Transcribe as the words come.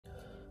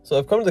So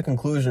I've come to the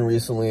conclusion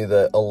recently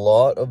that a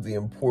lot of the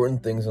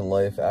important things in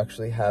life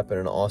actually happen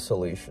in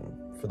oscillation.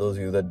 For those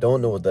of you that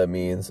don't know what that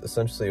means,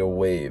 essentially a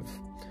wave,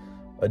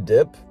 a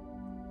dip,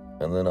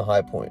 and then a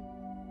high point.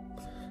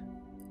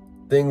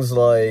 Things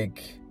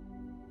like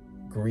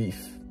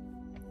grief,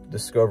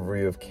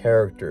 discovery of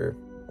character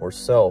or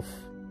self,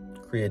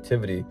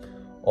 creativity,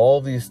 all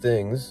of these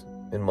things,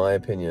 in my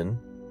opinion,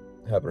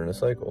 happen in a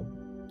cycle.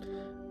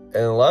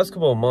 And in the last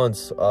couple of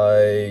months,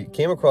 I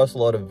came across a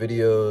lot of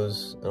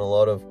videos and a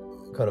lot of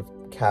kind of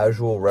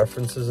casual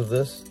references of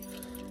this.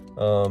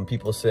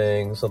 People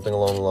saying something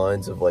along the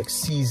lines of like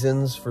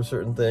seasons for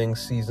certain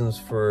things, seasons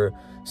for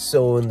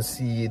sowing the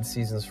seed,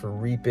 seasons for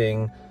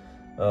reaping,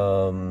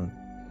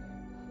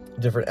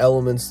 different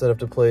elements that have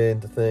to play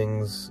into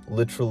things,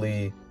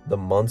 literally the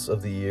months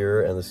of the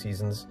year and the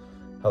seasons,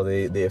 how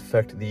they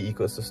affect the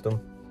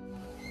ecosystem.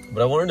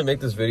 But I wanted to make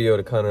this video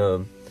to kind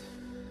of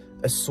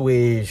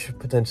assuage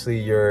potentially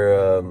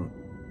your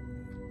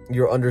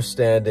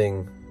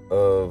understanding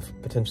of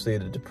potentially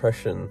the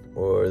depression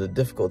or the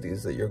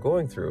difficulties that you're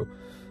going through,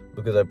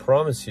 because I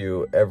promise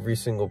you every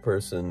single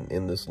person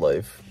in this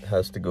life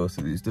has to go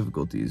through these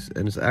difficulties,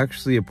 and it's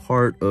actually a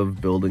part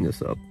of building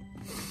us up.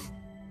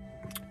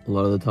 A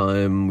lot of the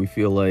time we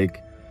feel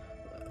like,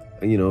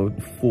 you know,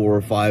 4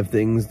 or 5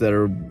 things that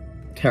are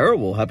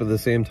terrible happen at the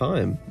same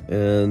time,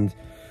 and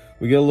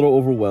we get a little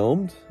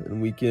overwhelmed,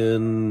 and we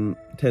can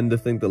tend to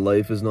think that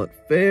life is not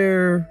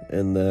fair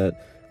and that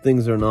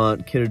things are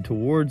not catered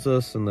towards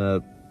us, and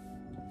that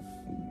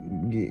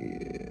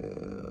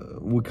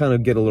we kind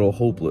of get a little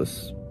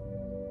hopeless.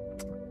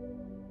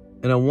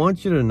 And I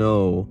want you to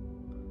know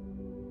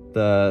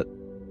that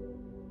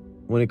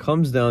when it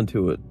comes down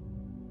to it,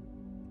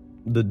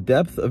 the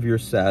depth of your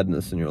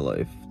sadness in your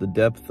life, the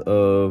depth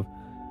of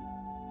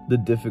the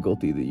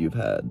difficulty that you've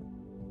had,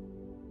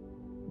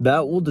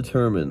 that will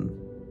determine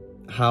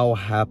how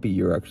happy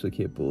you're actually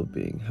capable of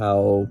being,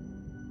 how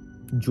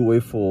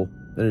joyful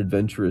and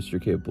adventurous you're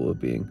capable of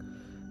being.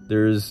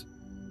 There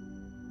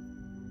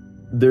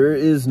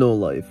is no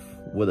life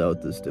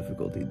without this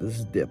difficulty,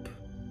 this dip.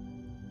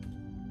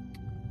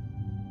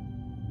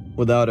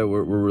 Without it,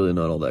 we're really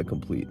not all that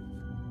complete.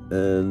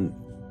 And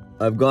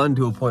I've gotten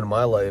to a point in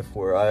my life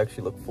where I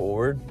actually look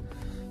forward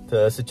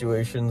to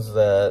situations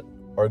that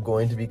are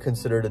going to be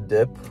considered a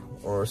dip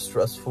or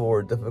stressful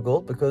or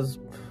difficult, because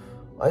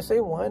I say,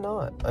 why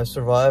not? I've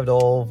survived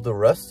all of the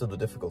rest of the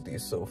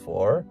difficulties so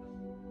far.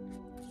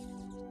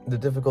 The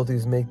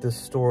difficulties make this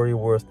story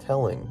worth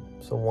telling,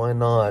 so why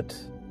not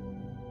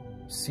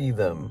see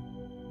them,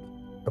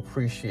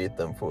 appreciate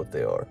them for what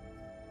they are?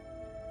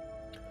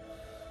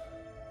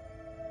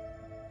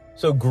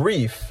 So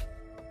grief,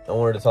 I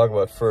wanted to talk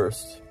about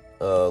first.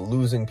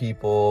 Losing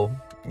people,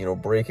 you know,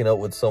 breaking up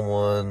with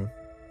someone,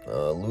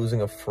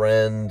 losing a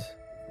friend,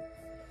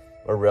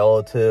 a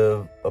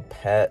relative, a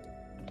pet.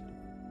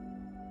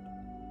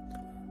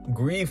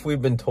 Grief,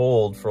 we've been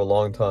told for a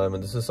long time,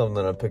 and this is something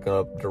that I'm picking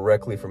up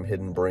directly from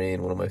Hidden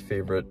Brain, one of my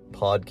favorite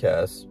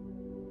podcasts.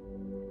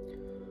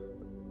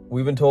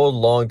 We've been told a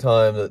long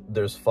time that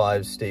there's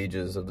 5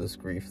 stages of this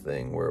grief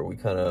thing, where we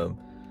kind of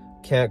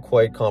can't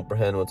quite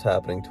comprehend what's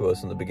happening to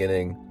us in the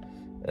beginning,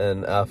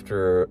 and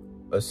after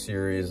a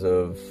series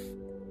of,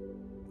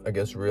 I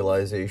guess,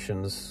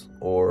 realizations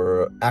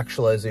or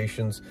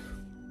actualizations,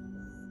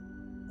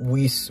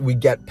 we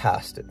get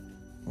past it.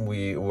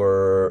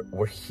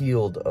 We're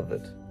healed of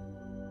it.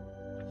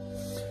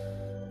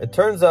 It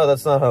turns out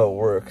that's not how it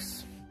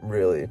works,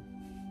 really,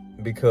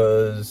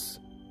 because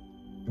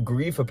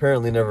grief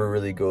apparently never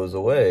really goes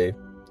away.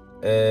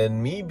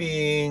 And me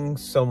being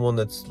someone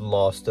that's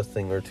lost a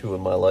thing or two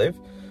in my life,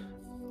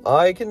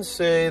 I can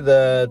say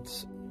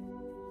that,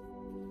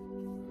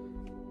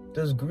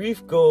 does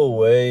grief go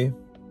away?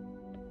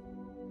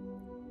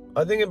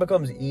 I think it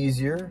becomes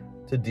easier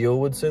to deal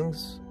with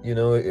things. You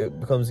know, it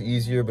becomes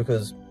easier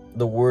because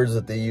the words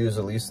that they use,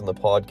 at least in the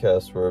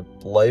podcast, were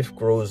life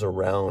grows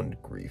around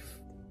grief.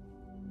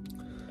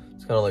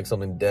 It's kind of like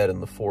something dead in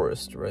the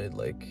forest, right?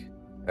 Like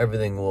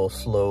everything will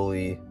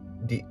slowly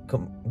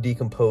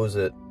decompose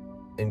it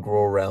and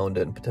grow around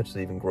it, and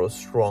potentially even grow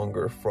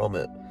stronger from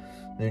it,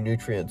 new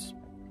nutrients.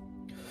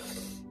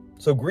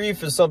 So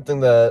grief is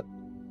something that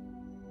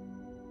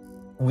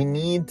we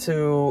need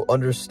to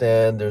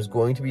understand. There's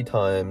going to be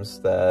times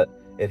that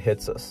it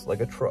hits us like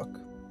a truck.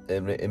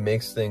 It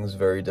makes things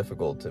very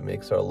difficult. It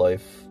makes our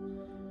life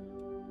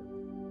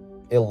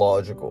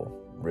illogical,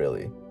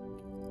 really.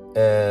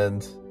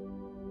 And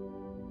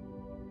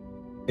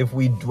if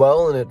we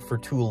dwell in it for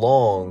too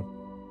long,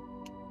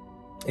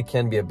 it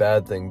can be a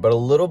bad thing. But a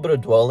little bit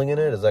of dwelling in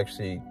it is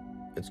actually,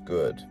 it's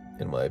good,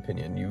 in my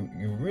opinion. You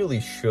really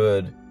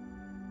should,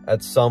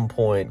 at some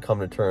point, come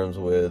to terms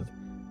with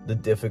the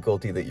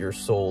difficulty that your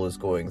soul is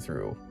going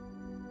through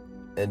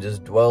and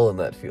just dwell in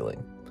that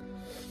feeling.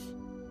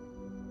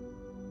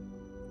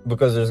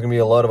 Because there's going to be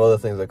a lot of other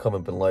things that come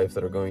up in life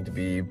that are going to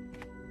be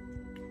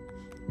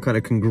kind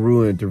of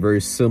congruent or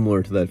very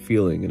similar to that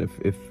feeling. And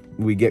if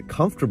we get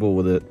comfortable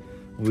with it,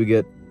 we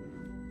get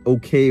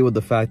okay with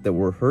the fact that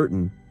we're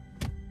hurting,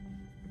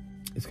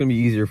 it's going to be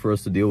easier for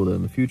us to deal with it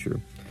in the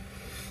future.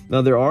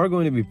 Now, there are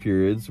going to be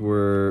periods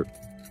where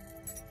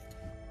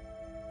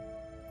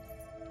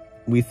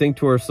we think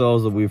to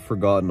ourselves that we've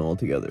forgotten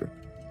altogether,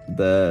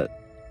 that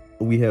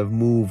we have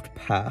moved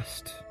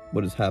past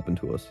what has happened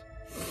to us,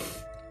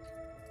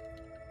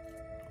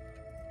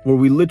 where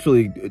we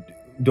literally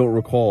don't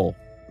recall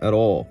at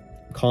all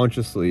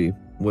consciously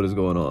what is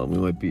going on. We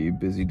might be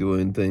busy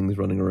doing things,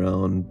 running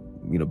around,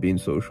 you know, being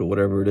social,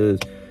 whatever it is.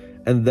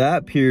 And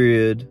that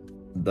period,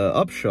 the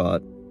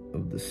upshot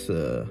of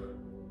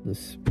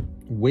this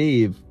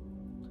wave,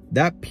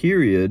 that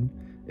period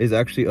is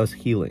actually us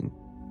healing.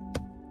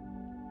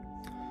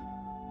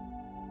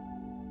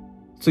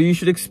 So you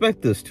should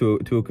expect this to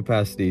a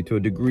capacity, to a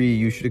degree.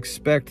 You should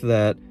expect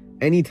that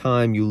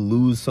anytime you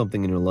lose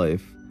something in your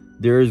life,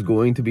 there is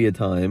going to be a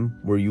time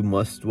where you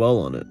must dwell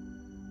on it.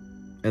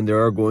 And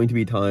there are going to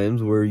be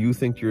times where you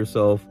think to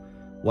yourself,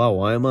 wow,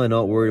 why am I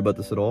not worried about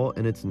this at all?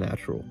 And it's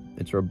natural.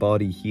 It's our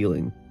body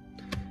healing.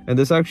 And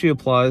this actually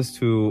applies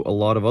to a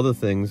lot of other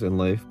things in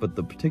life, but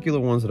the particular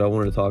ones that I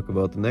wanted to talk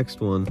about, the next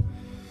one,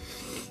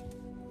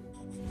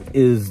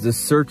 is the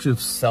search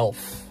of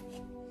self.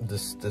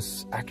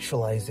 This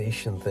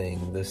actualization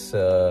thing, this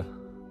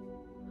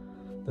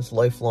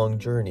lifelong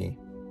journey.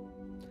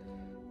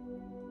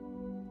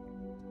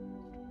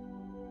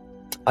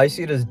 I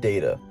see it as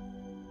data.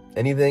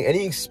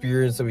 Any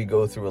experience that we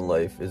go through in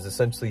life is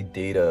essentially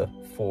data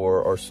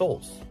for our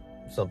souls.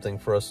 Something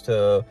for us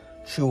to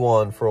chew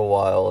on for a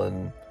while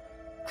and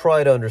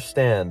try to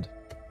understand.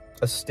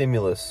 A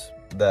stimulus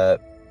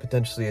that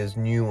potentially is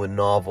new and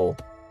novel,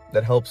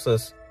 that helps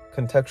us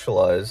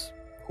contextualize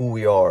who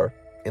we are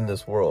in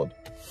this world.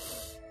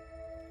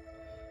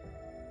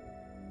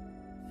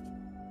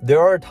 There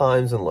are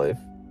times in life,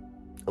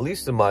 at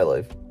least in my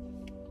life,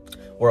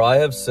 where I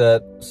have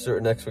set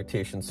certain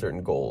expectations,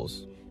 certain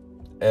goals.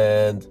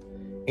 And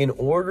in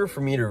order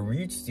for me to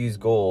reach these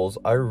goals,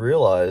 I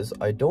realize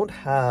I don't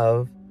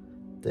have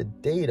the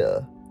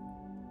data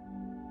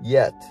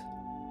yet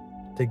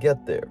to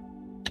get there.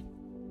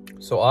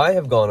 So I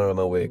have gone out of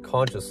my way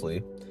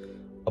consciously,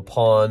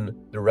 upon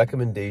the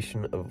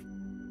recommendation of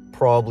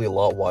probably a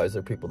lot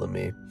wiser people than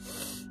me,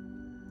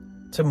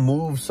 to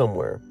move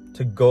somewhere,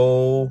 to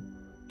go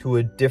to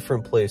a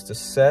different place, to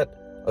set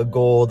a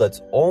goal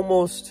that's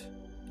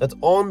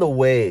on the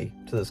way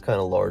to this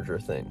kind of larger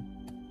thing.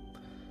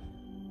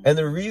 And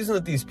the reason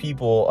that these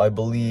people, I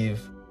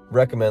believe,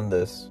 recommend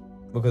this,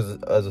 because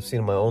as I've seen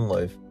in my own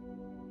life,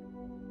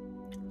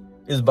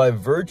 is by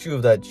virtue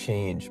of that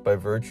change, by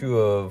virtue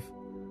of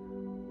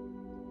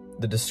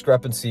the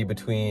discrepancy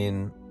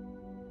between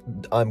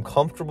I'm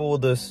comfortable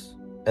with this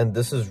and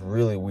this is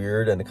really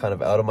weird and kind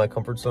of out of my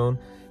comfort zone.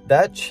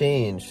 That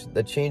change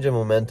of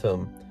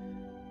momentum,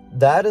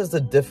 that is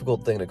the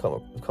difficult thing to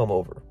come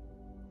over.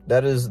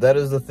 That is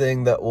the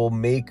thing that will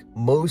make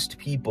most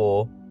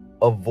people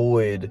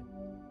avoid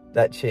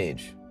that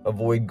change,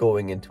 avoid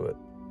going into it.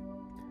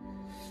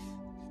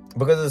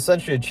 Because it's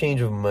essentially a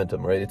change of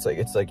momentum, right? It's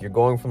like you're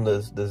going from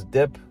this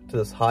dip to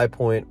this high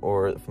point,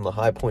 or from the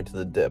high point to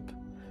the dip.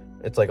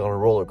 It's like on a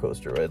roller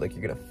coaster, right? Like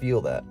you're gonna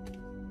feel that.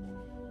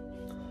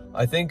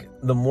 I think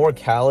the more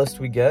calloused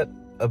we get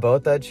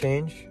about that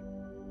change,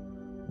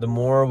 the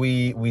more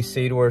we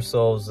say to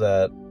ourselves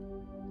that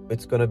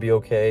it's gonna be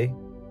okay,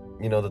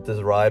 you know, that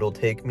this ride will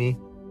take me,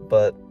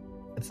 but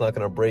it's not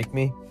gonna break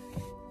me.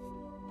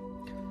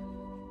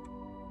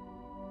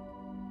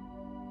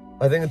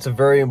 I think it's a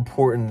very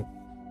important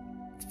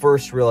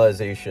first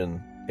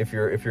realization if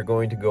you're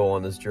going to go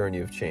on this journey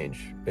of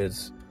change.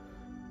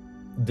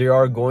 There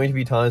are going to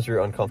be times where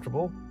you're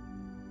uncomfortable,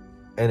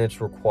 and it's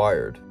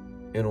required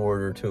in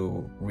order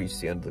to reach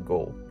the end of the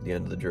goal, the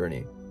end of the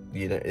journey,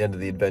 the end of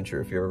the adventure.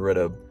 If you ever read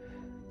a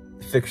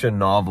fiction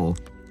novel,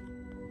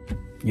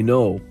 you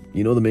know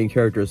the main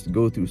character has to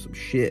go through some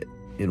shit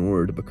in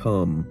order to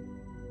become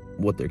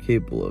what they're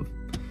capable of.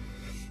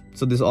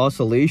 So this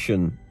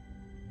oscillation,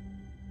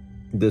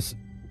 this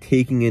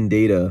taking in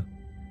data,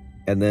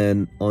 and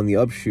then on the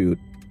upshoot,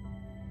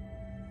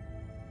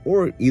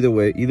 or either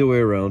way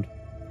around,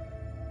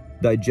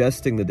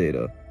 digesting the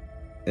data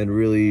and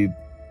really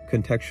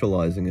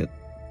contextualizing it,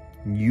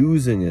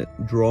 using it,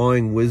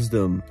 drawing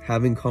wisdom,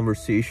 having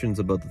conversations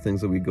about the things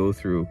that we go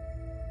through.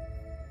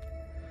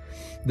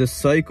 This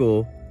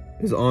cycle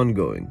is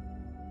ongoing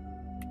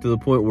to the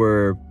point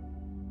where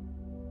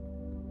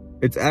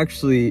it's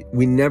actually,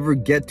 we never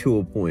get to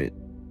a point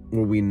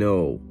where we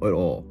know at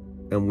all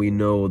and we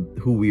know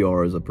who we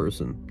are as a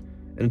person.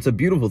 And it's a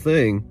beautiful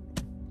thing,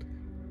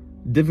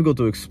 difficult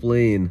to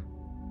explain,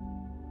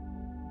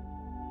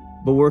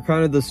 but we're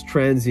kind of this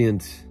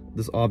transient,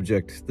 this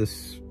object,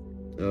 this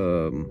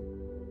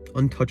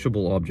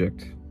untouchable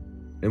object,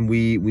 and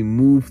we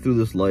move through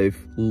this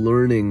life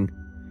learning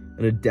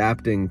and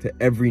adapting to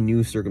every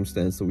new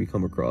circumstance that we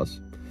come across.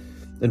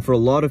 And for a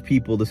lot of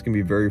people, this can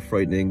be very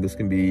frightening. This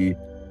can be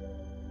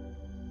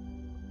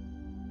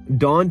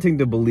daunting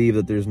to believe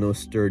that there's no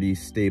sturdy,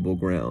 stable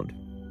ground.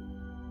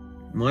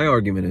 My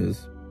argument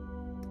is,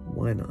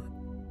 why not?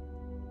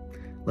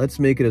 Let's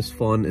make it as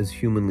fun as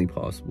humanly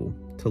possible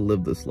to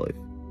live this life.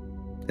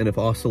 And if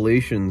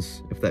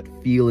oscillations, if that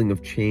feeling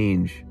of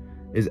change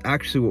is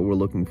actually what we're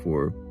looking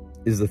for,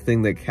 is the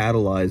thing that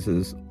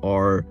catalyzes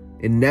our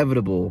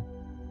inevitable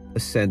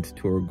ascent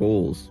to our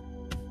goals,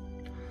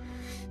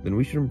 then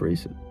we should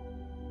embrace it.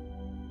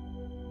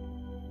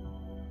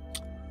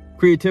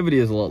 Creativity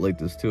is a lot like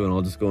this too, and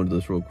I'll just go into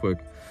this real quick.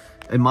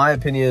 In my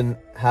opinion,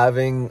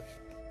 having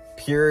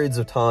periods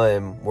of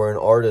time where an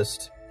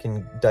artist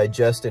can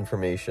digest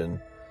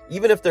information,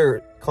 even if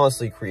they're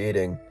constantly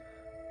creating,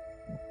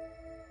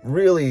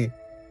 really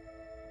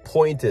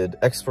pointed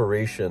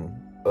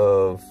exploration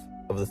of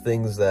the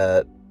things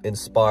that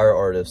inspire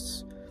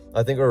artists,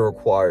 I think are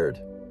required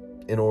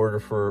in order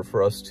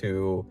for us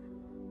to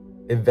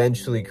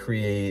eventually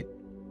create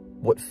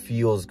what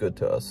feels good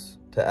to us,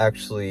 to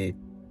actually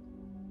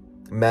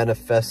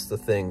manifest the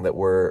thing that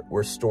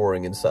we're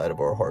storing inside of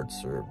our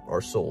hearts or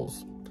our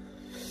souls.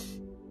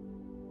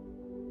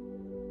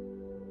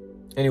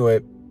 Anyway,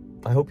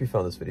 I hope you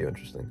found this video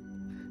interesting.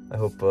 I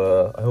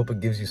hope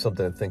it gives you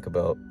something to think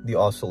about, the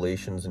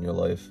oscillations in your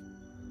life.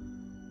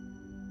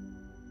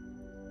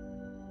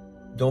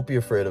 Don't be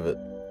afraid of it,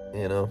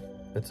 you know?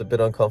 It's a bit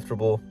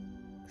uncomfortable,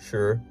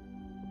 sure,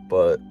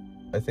 but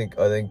I think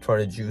trying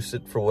to juice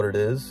it for what it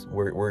is,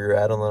 where you're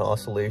at on that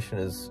oscillation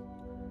is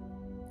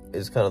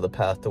kind of the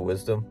path to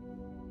wisdom.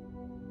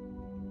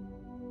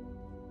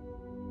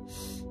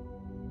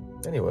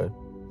 Anyway,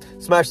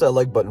 smash that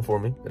like button for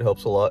me. It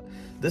helps a lot.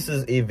 This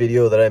is a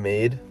video that I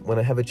made. When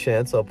I have a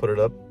chance, I'll put it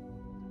up,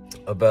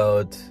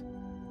 about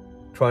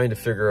trying to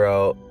figure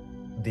out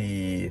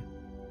the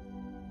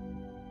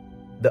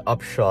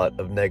upshot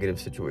of negative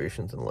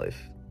situations in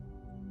life.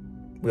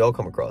 We all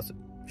come across it,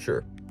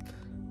 sure.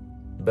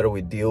 The better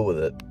we deal with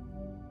it,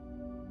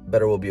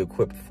 better we'll be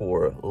equipped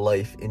for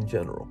life in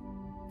general.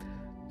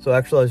 So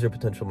actualize your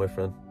potential, my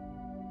friend.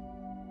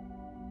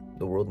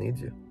 The world needs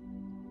you.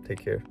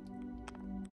 Take care.